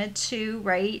wanted to,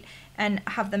 right? And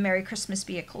have the Merry Christmas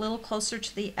be a little closer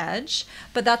to the edge.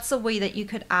 But that's a way that you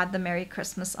could add the Merry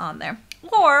Christmas on there.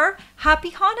 Or Happy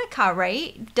Hanukkah,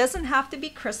 right? It doesn't have to be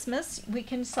Christmas. We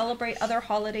can celebrate other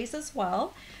holidays as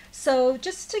well. So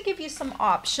just to give you some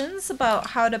options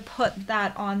about how to put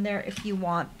that on there if you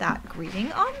want that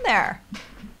greeting on there.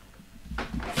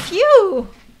 Phew!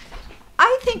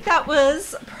 I think that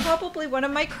was probably one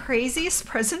of my craziest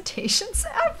presentations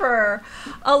ever.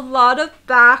 A lot of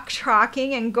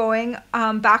backtracking and going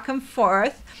back and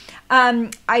forth.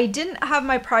 I didn't have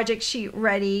my project sheet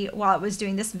ready while I was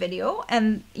doing this video,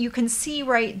 and you can see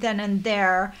right then and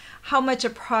there how much a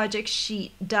project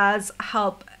sheet does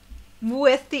help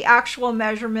with the actual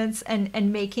measurements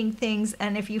and making things.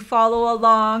 And if you follow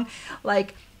along,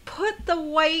 like put the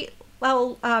white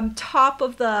top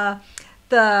of the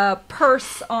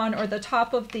purse on, or the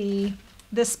top of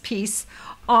this piece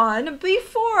on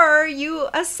before you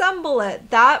assemble it.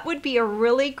 That would be a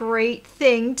really great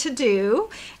thing to do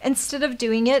instead of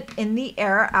doing it in the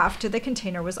air after the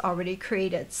container was already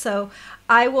created. So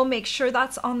I will make sure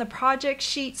that's on the project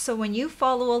sheet, so when you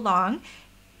follow along,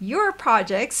 your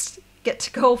projects get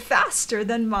to go faster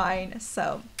than mine.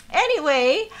 So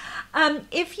anyway,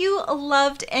 if you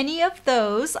loved any of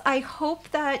those, I hope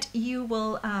that you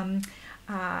will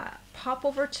pop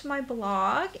over to my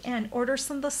blog and order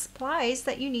some of the supplies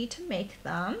that you need to make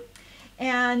them.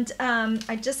 And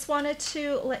I just wanted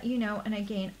to let you know, and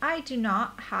again, I do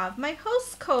not have my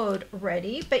host code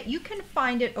ready, but you can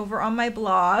find it over on my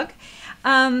blog.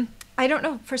 I don't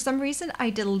know, for some reason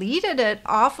I deleted it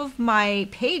off of my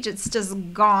page. It's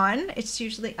just gone. It's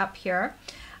usually up here.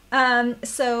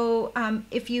 So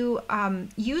if you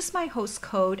use my host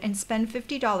code and spend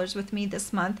 $50 with me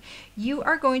this month, you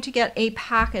are going to get a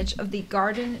package of the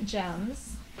Garden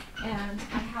Gems, and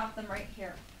I have them right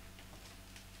here.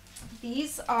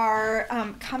 These are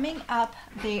coming up.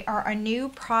 They are a new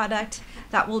product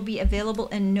that will be available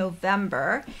in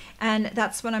November, and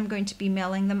that's when I'm going to be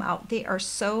mailing them out. They are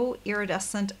so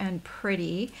iridescent and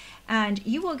pretty, and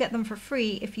you will get them for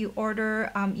free if you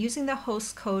order using the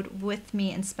host code with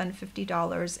me and spend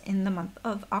 $50 in the month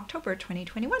of October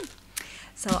 2021.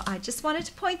 So I just wanted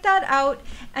to point that out.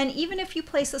 And even if you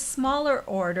place a smaller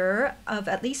order of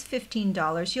at least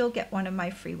 $15, you'll get one of my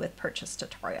free with purchase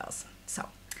tutorials. So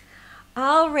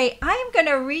all right, I'm going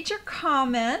to read your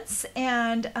comments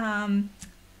and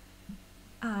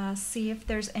see if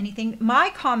there's anything. My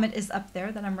comment is up there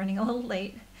that I'm running a little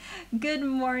late. Good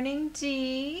morning,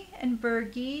 Dee and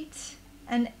Birgit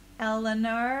and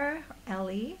Eleanor,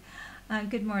 Ellie.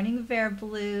 Good morning, Ver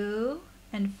Blue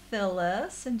and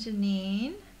Phyllis and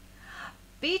Janine.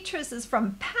 Beatrice is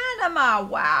from Panama.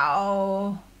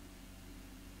 Wow.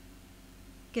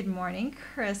 Good morning,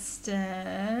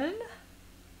 Kristen.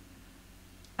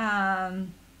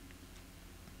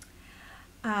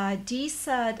 Dee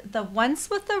said the ones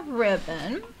with the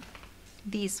ribbon,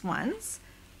 these ones,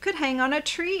 could hang on a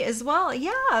tree as well.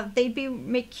 Yeah, they'd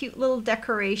make cute little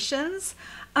decorations.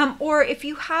 Or if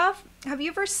you have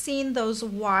you ever seen those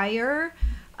wire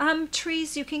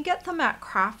trees? You can get them at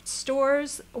craft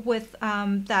stores with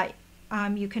that.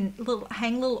 You can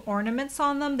hang little ornaments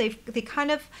on them. They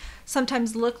kind of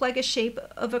sometimes look like a shape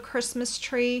of a Christmas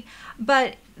tree,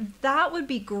 but that would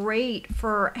be great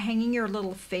for hanging your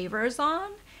little favors on.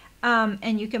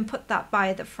 And you can put that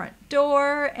by the front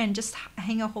door and just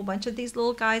hang a whole bunch of these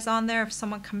little guys on there. If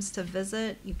someone comes to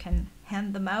visit, you can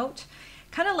hand them out.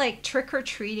 Kind of like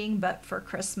trick-or-treating, but for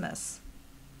Christmas.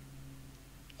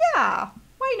 Yeah,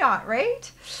 why not,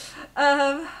 right?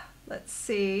 Let's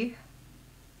see.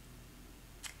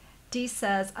 Dee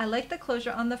says, I like the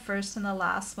closure on the first and the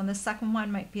last one. The second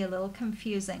one might be a little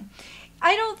confusing.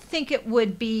 I don't think it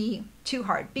would be too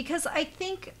hard, because I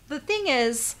think the thing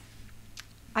is,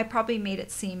 I probably made it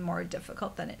seem more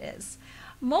difficult than it is.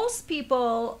 Most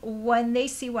people, when they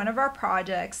see one of our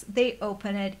projects, they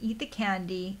open it, eat the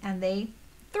candy, and they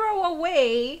throw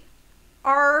away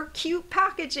our cute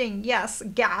packaging. Yes,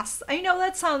 gas. I know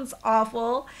that sounds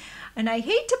awful, and I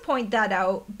hate to point that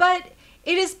out, but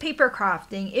it is paper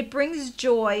crafting. It brings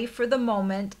joy for the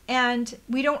moment, and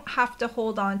we don't have to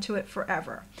hold on to it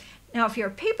forever. Now, if you're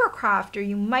a paper crafter,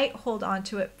 you might hold on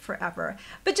to it forever.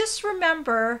 But just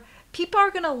remember, people are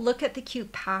going to look at the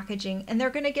cute packaging and they're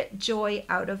going to get joy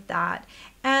out of that.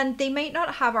 And they might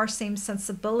not have our same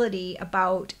sensibility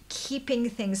about keeping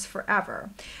things forever.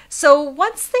 So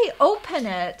once they open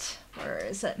it, where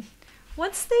is it?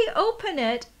 Once they open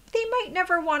it, they might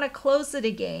never want to close it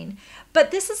again.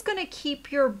 But this is going to keep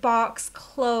your box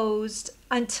closed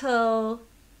until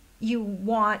you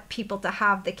want people to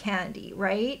have the candy,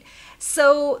 right?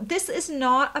 So this is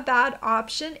not a bad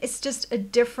option. It's just a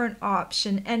different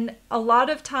option. And a lot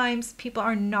of times people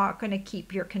are not going to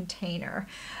keep your container.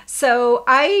 So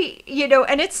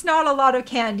and it's not a lot of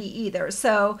candy either.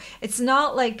 So it's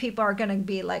not like people are going to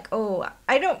be like, oh,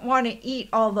 I don't want to eat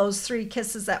all those 3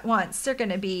 kisses at once. They're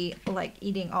going to be like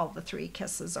eating all the 3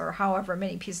 kisses or however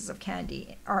many pieces of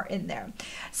candy are in there.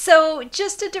 So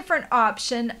just a different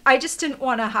option. I just didn't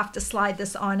want to have to slide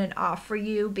this on and off for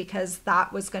you, because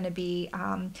that was going to be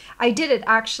I did it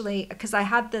actually because I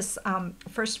had this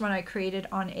first one I created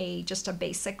on just a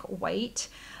basic white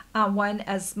one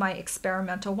as my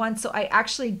experimental one. So I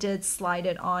actually did slide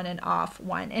it on and off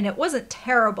one, and it wasn't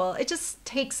terrible. It just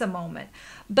takes a moment.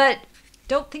 But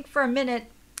don't think for a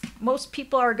minute most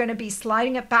people are going to be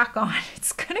sliding it back on.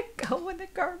 It's going to go in the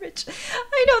garbage.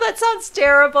 I know that sounds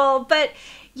terrible, but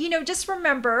just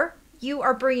remember, you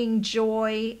are bringing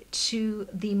joy to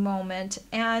the moment,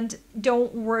 and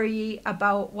don't worry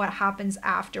about what happens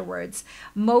afterwards.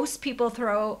 Most people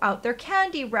throw out their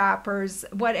candy wrappers,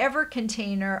 whatever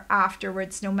container,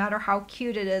 afterwards, no matter how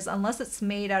cute it is, unless it's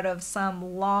made out of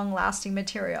some long-lasting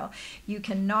material. You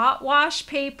cannot wash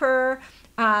paper,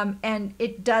 and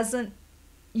it doesn't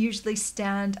usually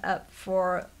stand up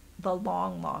for the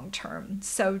long term.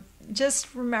 So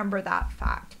just remember that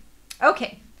fact.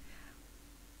 Okay.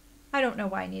 I don't know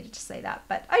why I needed to say that,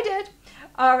 but I did.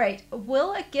 All right.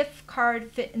 Will a gift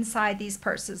card fit inside these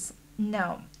purses?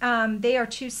 No. They are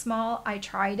too small. I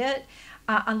tried it.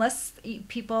 Unless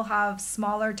people have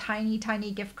smaller,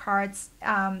 tiny gift cards,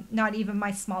 not even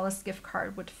my smallest gift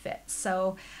card would fit.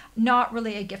 So not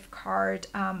really a gift card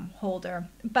holder,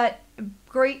 but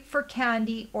great for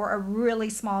candy or a really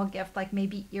small gift, like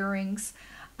maybe earrings.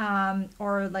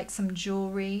 Or like some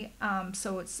jewelry.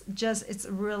 So it's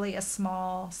really a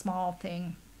small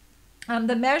thing.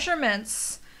 The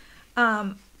measurements,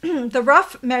 the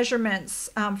rough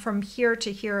measurements from here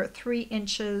to here, 3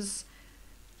 inches,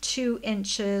 2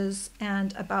 inches,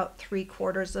 and about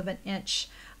 3/4 of an inch.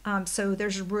 So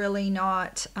there's really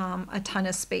not a ton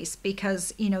of space,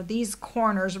 because these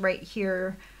corners right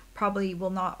here probably will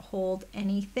not hold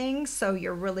anything, so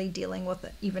you're really dealing with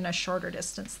even a shorter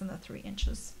distance than the 3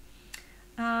 inches.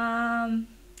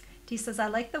 Dee says, I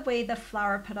like the way the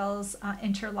flower petals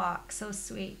interlock, so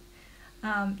sweet.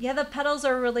 Yeah, the petals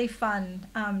are really fun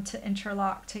to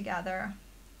interlock together.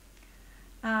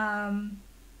 And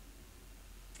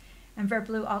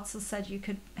Verblue also said you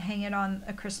could hang it on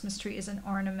a Christmas tree as an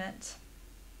ornament.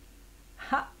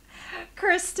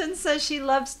 Kristen says she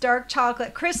loves dark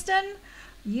chocolate. Kristen,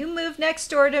 you move next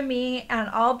door to me and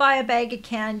I'll buy a bag of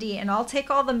candy and I'll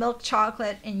take all the milk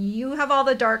chocolate and you have all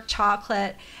the dark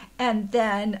chocolate, and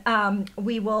then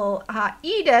we will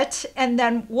eat it, and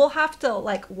then we'll have to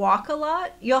like walk a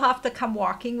lot. You'll have to come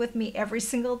walking with me every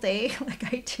single day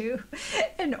like I do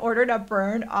in order to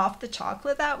burn off the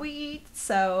chocolate that we eat.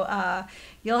 So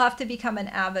you'll have to become an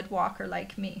avid walker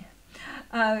like me.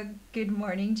 Good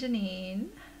morning, Janine.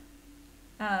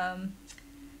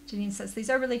 Janine says, these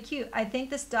are really cute. I think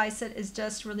this die set is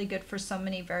just really good for so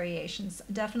many variations.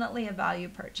 Definitely a value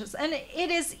purchase. And it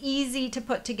is easy to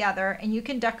put together, and you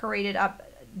can decorate it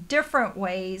up different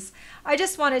ways. I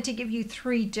just wanted to give you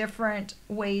 3 different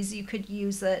ways you could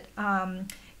use it,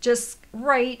 just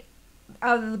right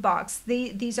out of the box.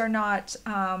 These are not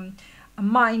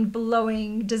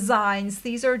mind-blowing designs.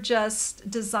 These are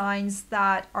just designs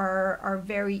that are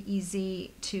very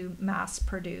easy to mass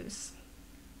produce.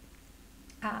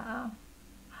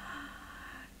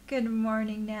 Good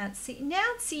morning, Nancy.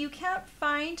 Nancy, you can't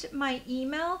find my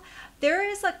email. There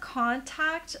is a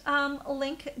contact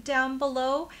link down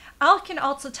below. I can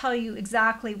also tell you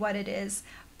exactly what it is.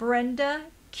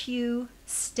 Brenda Q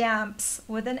Stamps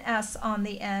with an S on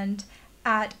the end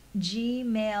at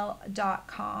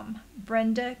gmail.com.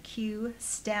 Brenda Q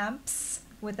Stamps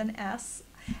with an S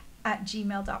at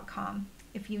gmail.com.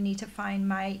 If you need to find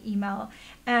my email.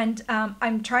 And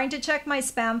I'm trying to check my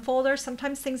spam folder.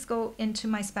 Sometimes things go into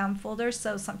my spam folder,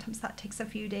 so sometimes that takes a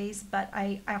few days, but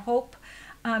I hope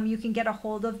you can get a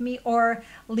hold of me, or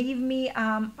leave me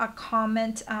a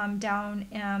comment down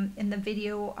in the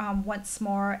video once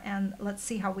more, and let's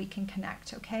see how we can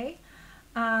connect, okay?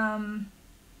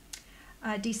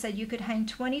 Dee said you could hang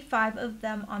 25 of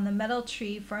them on the metal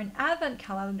tree for an advent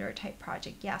calendar type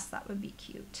project. Yes, that would be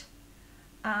cute.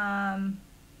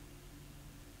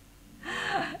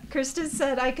 Kristen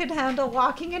said I could handle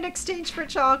walking in exchange for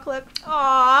chocolate.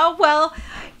 Aw, well,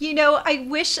 I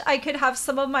wish I could have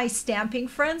some of my stamping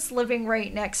friends living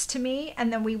right next to me,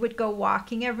 and then we would go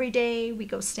walking every day. We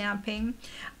go stamping.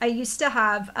 I used to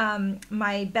have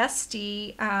my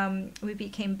bestie, we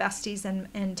became besties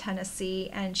in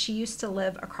Tennessee, and she used to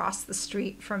live across the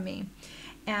street from me.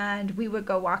 And we would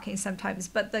go walking sometimes.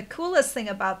 But the coolest thing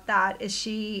about that is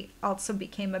she also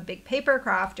became a big paper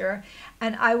crafter,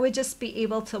 and I would just be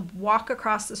able to walk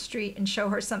across the street and show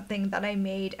her something that I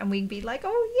made, and we'd be like,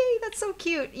 oh yay, that's so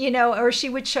cute, or she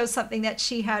would show something that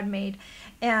she had made,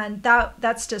 and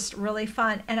that's just really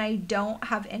fun. And I don't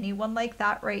have anyone like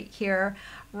that right here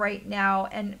right now,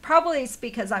 and probably it's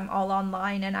because I'm all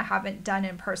online and I haven't done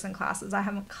in-person classes. I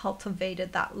haven't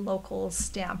cultivated that local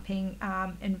stamping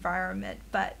environment,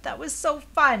 but that was so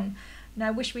fun, and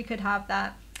I wish we could have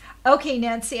that. Okay,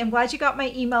 Nancy, I'm glad you got my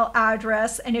email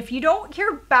address, and if you don't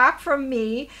hear back from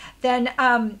me, then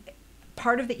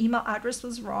part of the email address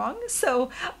was wrong. So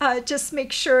just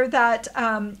make sure that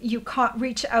you can't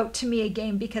reach out to me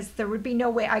again, because there would be no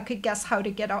way I could guess how to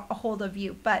get a hold of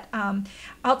you. But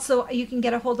also you can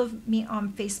get a hold of me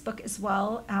on Facebook as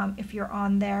well if you're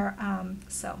on there.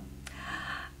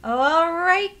 All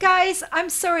right, guys, I'm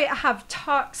sorry I have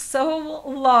talked so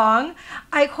long.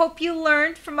 I hope you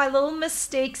learned from my little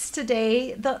mistakes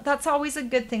today. That's always a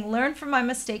good thing. Learn from my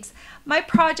mistakes. My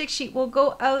project sheet will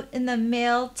go out in the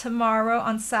mail tomorrow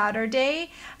on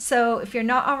Saturday. So if you're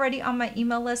not already on my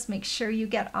email list, make sure you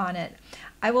get on it.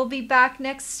 I will be back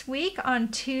next week on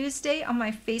Tuesday on my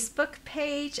Facebook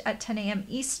page at 10 a.m.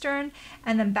 Eastern,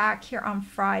 and then back here on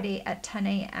Friday at 10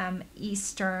 a.m.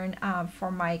 Eastern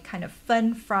for my kind of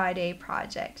Fun Friday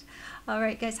project. All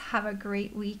right, guys, have a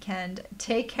great weekend.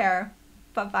 Take care.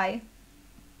 Bye-bye.